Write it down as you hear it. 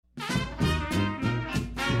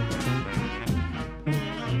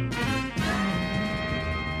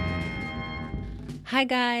Hi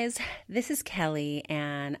guys, this is Kelly,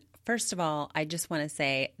 and first of all, I just want to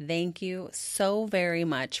say thank you so very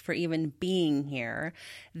much for even being here.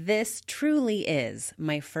 This truly is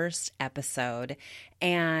my first episode,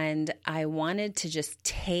 and I wanted to just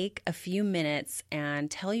take a few minutes and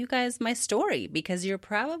tell you guys my story because you're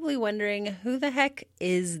probably wondering who the heck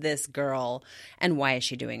is this girl and why is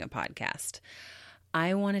she doing a podcast?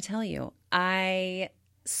 I want to tell you, I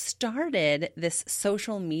started this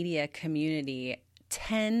social media community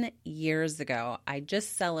 10 years ago. I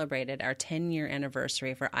just celebrated our 10-year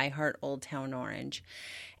anniversary for I Heart Old Town Orange.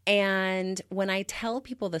 And when I tell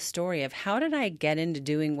people the story of how did I get into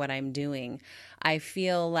doing what I'm doing, I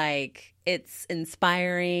feel like it's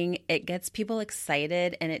inspiring, it gets people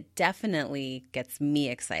excited, and it definitely gets me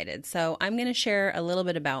excited. So I'm going to share a little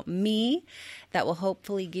bit about me that will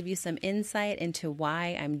hopefully give you some insight into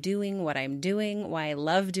why I'm doing what I'm doing, why I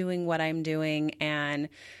love doing what I'm doing, and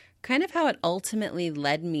kind of how it ultimately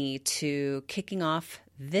led me to kicking off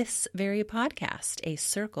this very podcast, A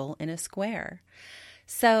Circle in a Square.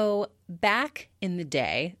 So back in the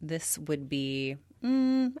day, this would be,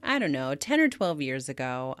 10 or 12 years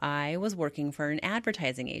ago, I was working for an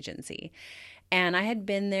advertising agency. And I had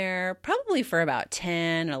been there probably for about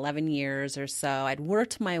 10, 11 years or so. I'd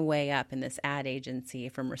worked my way up in this ad agency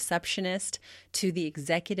from receptionist to the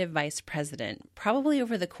executive vice president, probably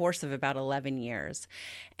over the course of about 11 years.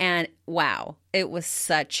 And wow, it was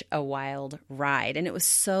such a wild ride. And it was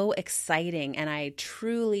so exciting. And I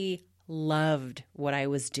truly loved what I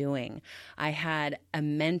was doing. I had a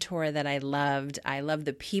mentor that I loved. I loved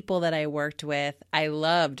the people that I worked with. I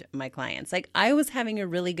loved my clients. Like I was having a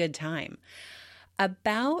really good time.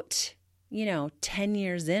 About, 10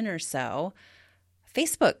 years in or so,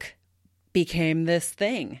 Facebook became this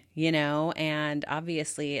thing, and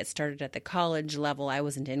obviously it started at the college level. I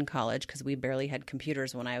wasn't in college because we barely had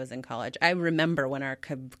computers when I was in college. I remember when our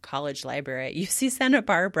college library at UC Santa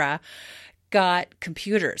Barbara got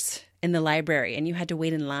computers in the library and you had to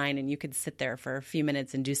wait in line and you could sit there for a few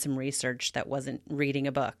minutes and do some research that wasn't reading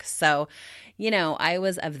a book. So, I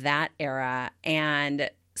was of that era,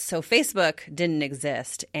 and so Facebook didn't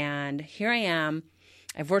exist. And here I am.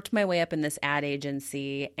 I've worked my way up in this ad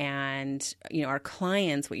agency, and, our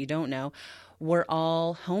clients, what you don't know, were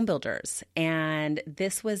all home builders. And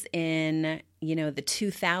this was in, the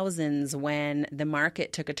 2000s when the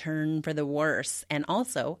market took a turn for the worse. And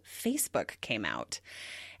also Facebook came out.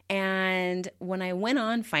 And when I went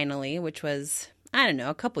on finally, which was,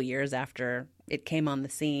 a couple years after it came on the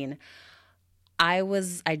scene,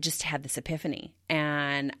 I just had this epiphany,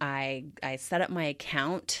 and I set up my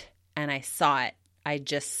account and I saw it.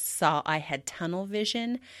 I had tunnel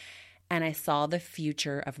vision, and I saw the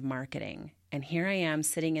future of marketing. And here I am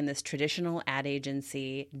sitting in this traditional ad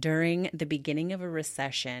agency during the beginning of a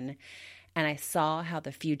recession, and I saw how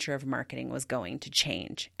the future of marketing was going to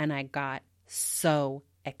change. And I got so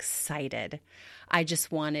excited. I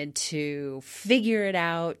just wanted to figure it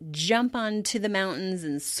out, jump onto the mountains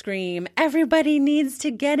and scream, everybody needs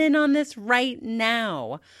to get in on this right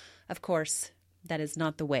now. Of course, that is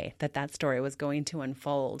not the way that story was going to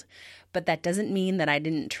unfold. But that doesn't mean that I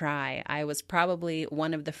didn't try. I was probably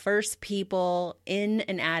one of the first people in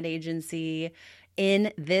an ad agency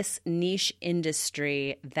in this niche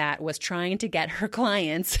industry that was trying to get her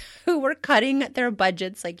clients who were cutting their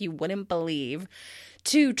budgets like you wouldn't believe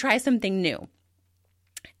to try something new.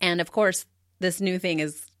 And of course, this new thing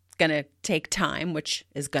is going to take time, which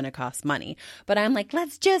is going to cost money. But I'm like,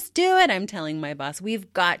 let's just do it. I'm telling my boss,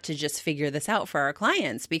 we've got to just figure this out for our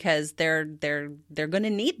clients because they're going to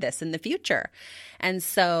need this in the future. And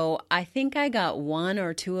so I think I got one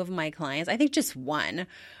or two of my clients, I think just one,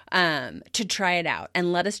 to try it out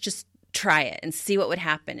and let us just try it and see what would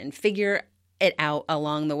happen and figure it out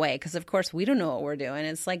along the way. Because of course we don't know what we're doing.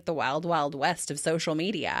 It's like the wild, wild west of social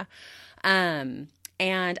media. And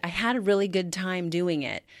I had a really good time doing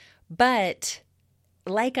it. But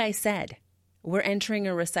like I said, we're entering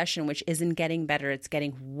a recession, which isn't getting better. It's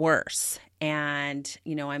getting worse. And,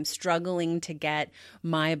 I'm struggling to get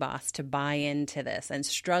my boss to buy into this and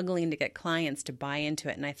struggling to get clients to buy into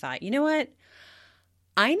it. And I thought, you know what?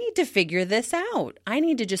 I need to figure this out. I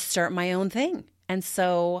need to just start my own thing. And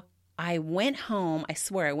so I went home. I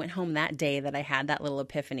swear I went home that day that I had that little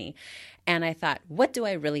epiphany. And I thought, what do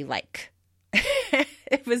I really like?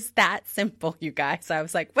 It was that simple, you guys. I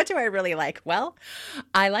was like, what do I really like? Well,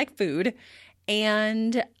 I like food,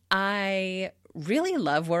 and I really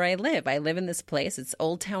love where I live. I live in this place. It's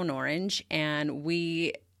Old Town Orange, and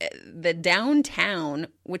the downtown,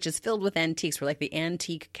 which is filled with antiques, we're like the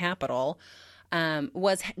antique capital.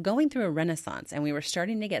 was going through a renaissance, and we were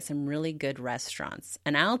starting to get some really good restaurants.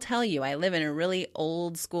 And I'll tell you, I live in a really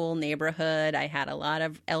old school neighborhood. I had a lot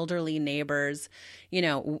of elderly neighbors. You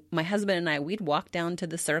know, my husband and I, we'd walk down to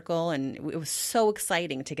the Circle, and it was so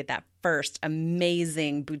exciting to get that first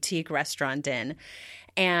amazing boutique restaurant in.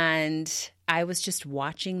 And I was just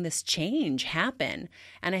watching this change happen.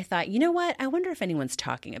 And I thought, you know what? I wonder if anyone's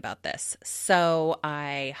talking about this. So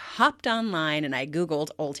I hopped online and I Googled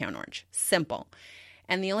Old Town Orange. Simple.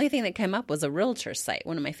 And the only thing that came up was a realtor site,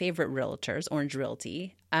 one of my favorite realtors, Orange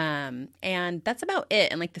Realty. And that's about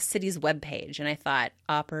it. And like the city's webpage. And I thought,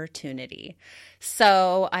 opportunity.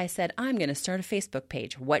 So I said, I'm going to start a Facebook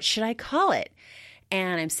page. What should I call it?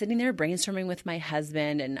 And I'm sitting there brainstorming with my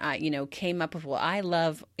husband and, came up with, well, I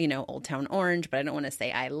love, Old Town Orange, but I don't want to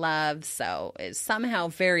say I love. So it somehow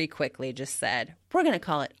very quickly just said, we're going to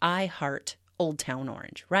call it I Heart Old Town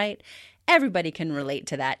Orange, right? Everybody can relate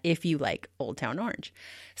to that if you like Old Town Orange.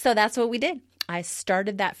 So that's what we did. I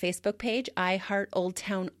started that Facebook page, I Heart Old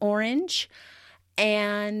Town Orange.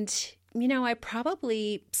 And, I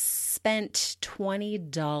probably spent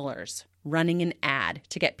 $20 running an ad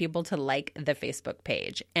to get people to like the Facebook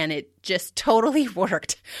page. And it just totally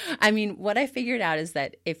worked. I mean, what I figured out is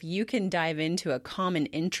that if you can dive into a common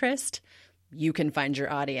interest, you can find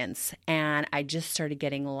your audience. And I just started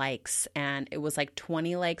getting likes, and it was like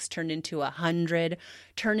 20 likes turned into 100,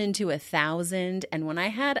 turned into 1,000. And when I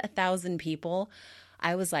had 1,000 people,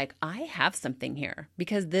 I was like, I have something here,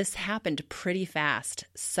 because this happened pretty fast.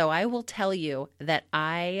 So I will tell you that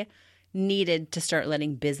I needed to start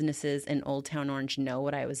letting businesses in Old Town Orange know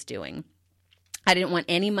what I was doing. I didn't want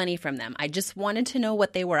any money from them. I just wanted to know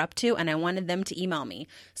what they were up to, and I wanted them to email me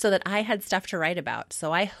so that I had stuff to write about.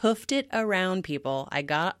 So I hoofed it around people. I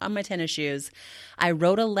got on my tennis shoes. I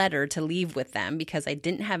wrote a letter to leave with them because I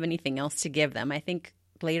didn't have anything else to give them. I think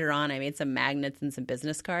later on, I made some magnets and some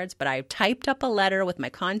business cards, but I typed up a letter with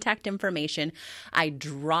my contact information. I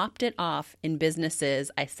dropped it off in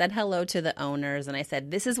businesses. I said hello to the owners, and I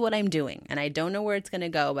said, this is what I'm doing, and I don't know where it's going to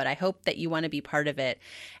go, but I hope that you want to be part of it.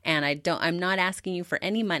 And I'm not asking you for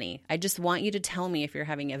any money. I just want you to tell me if you're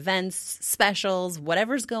having events, specials,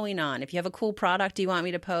 whatever's going on. If you have a cool product you want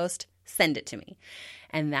me to post, send it to me.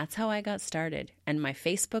 And that's how I got started. And my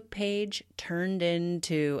Facebook page turned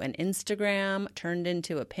into an Instagram, turned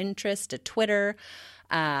into a Pinterest, a Twitter,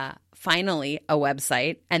 finally a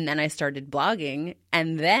website. And then I started blogging.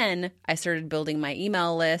 And then I started building my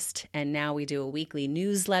email list. And now we do a weekly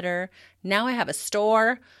newsletter. Now I have a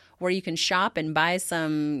store where you can shop and buy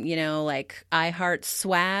some, like iHeart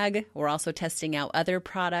swag. We're also testing out other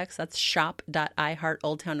products. That's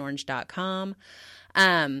shop.iheartoldtownorange.com.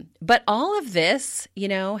 But all of this,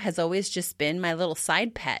 has always just been my little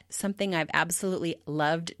side pet, something I've absolutely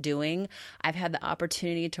loved doing. I've had the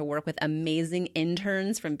opportunity to work with amazing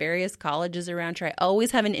interns from various colleges around here. I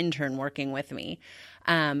always have an intern working with me,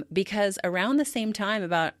 because around the same time,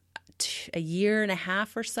 about a year and a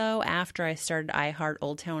half or so after I started I Heart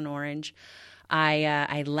Old Town Orange,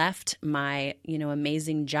 I left my,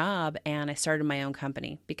 amazing job, and I started my own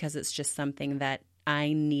company because it's just something that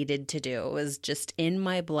I needed to do. It was just in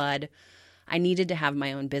my blood. I needed to have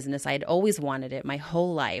my own business. I had always wanted it my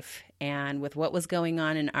whole life. And with what was going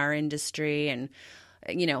on in our industry and,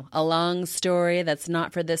 a long story that's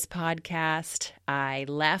not for this podcast, I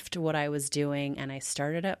left what I was doing and I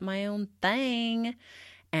started up my own thing.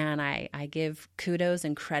 And I give kudos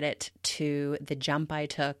and credit to the jump I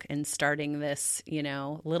took in starting this,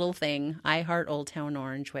 little thing, I Heart Old Town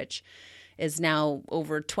Orange, which is now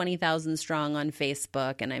over 20,000 strong on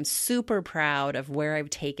Facebook, and I'm super proud of where I've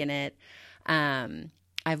taken it.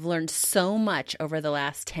 I've learned so much over the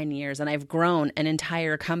last 10 years, and I've grown an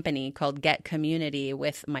entire company called Get Community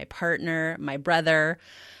with my partner, my brother.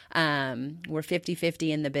 We're 50-50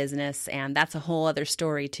 in the business, and that's a whole other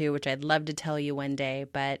story too, which I'd love to tell you one day.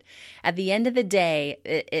 But at the end of the day,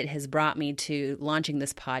 it has brought me to launching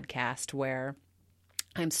this podcast where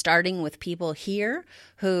I'm starting with people here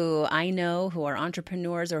who I know who are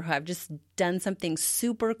entrepreneurs or who have just done something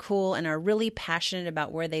super cool and are really passionate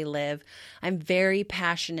about where they live. I'm very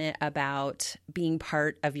passionate about being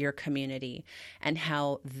part of your community and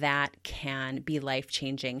how that can be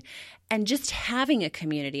life-changing. And just having a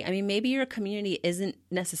community. I mean, maybe your community isn't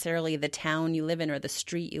necessarily the town you live in or the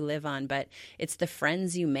street you live on, but it's the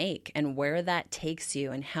friends you make and where that takes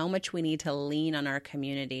you and how much we need to lean on our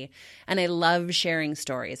community. And I love sharing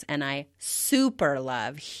stories, and I super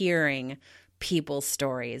love hearing people's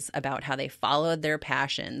stories about how they followed their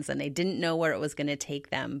passions and they didn't know where it was going to take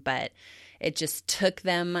them, but It just took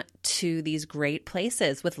them to these great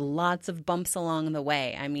places with lots of bumps along the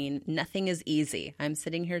way. I mean, nothing is easy. I'm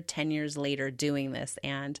sitting here 10 years later doing this,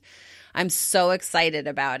 and I'm so excited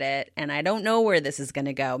about it. And I don't know where this is going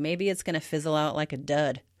to go. Maybe it's going to fizzle out like a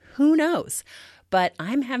dud. Who knows? But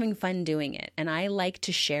I'm having fun doing it. And I like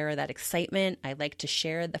to share that excitement. I like to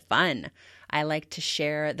share the fun. I like to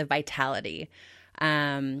share the vitality.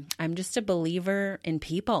 I'm just a believer in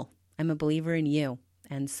people. I'm a believer in you.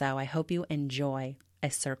 And so I hope you enjoy A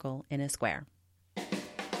Circle in a Square.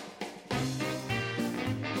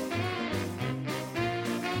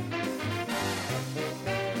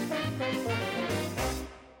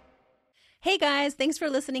 Hey guys, thanks for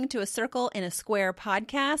listening to A Circle in a Square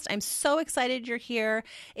podcast. I'm so excited you're here.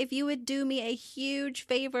 If you would do me a huge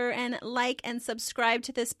favor and like and subscribe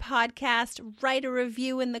to this podcast, write a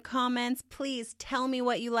review in the comments. Please tell me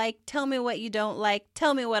what you like, tell me what you don't like,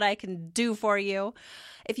 tell me what I can do for you.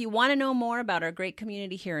 If you want to know more about our great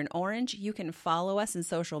community here in Orange, you can follow us in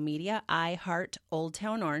social media. I Heart Old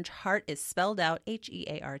Town Orange. Heart is spelled out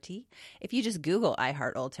H-E-A-R-T. If you just Google I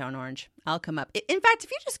Heart Old Town Orange, I'll come up. In fact,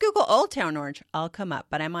 if you just Google Old Town Orange, I'll come up.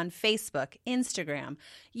 But I'm on Facebook, Instagram,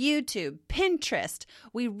 YouTube, Pinterest.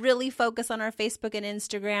 We really focus on our Facebook and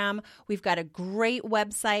Instagram. We've got a great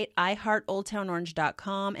website,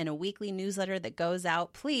 iheartoldtownorange.com, and a weekly newsletter that goes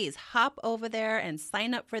out. Please hop over there and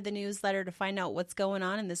sign up for the newsletter to find out what's going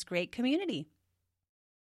on in this great community.